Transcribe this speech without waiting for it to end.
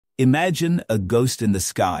Imagine a ghost in the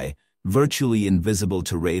sky, virtually invisible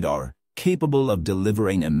to radar, capable of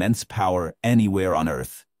delivering immense power anywhere on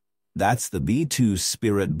Earth. That's the B-2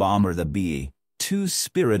 Spirit bomber. The B-2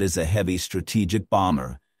 Spirit is a heavy strategic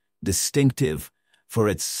bomber, distinctive for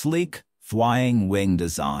its sleek, flying wing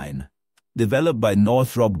design. Developed by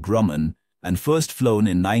Northrop Grumman and first flown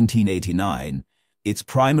in 1989, its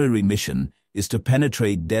primary mission is to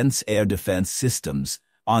penetrate dense air defense systems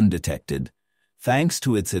undetected, thanks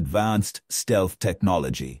to its advanced stealth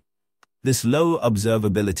technology. This low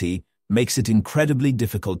observability makes it incredibly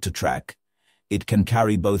difficult to track. It can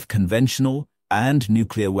carry both conventional and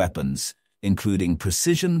nuclear weapons, including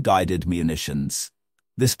precision-guided munitions.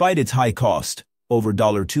 Despite its high cost, over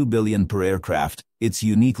 $2 billion per aircraft, its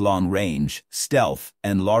unique long-range, stealth,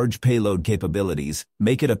 and large payload capabilities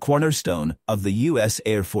make it a cornerstone of the U.S.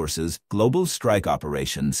 Air Force's global strike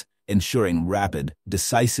operations, ensuring rapid,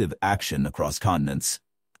 decisive action across continents.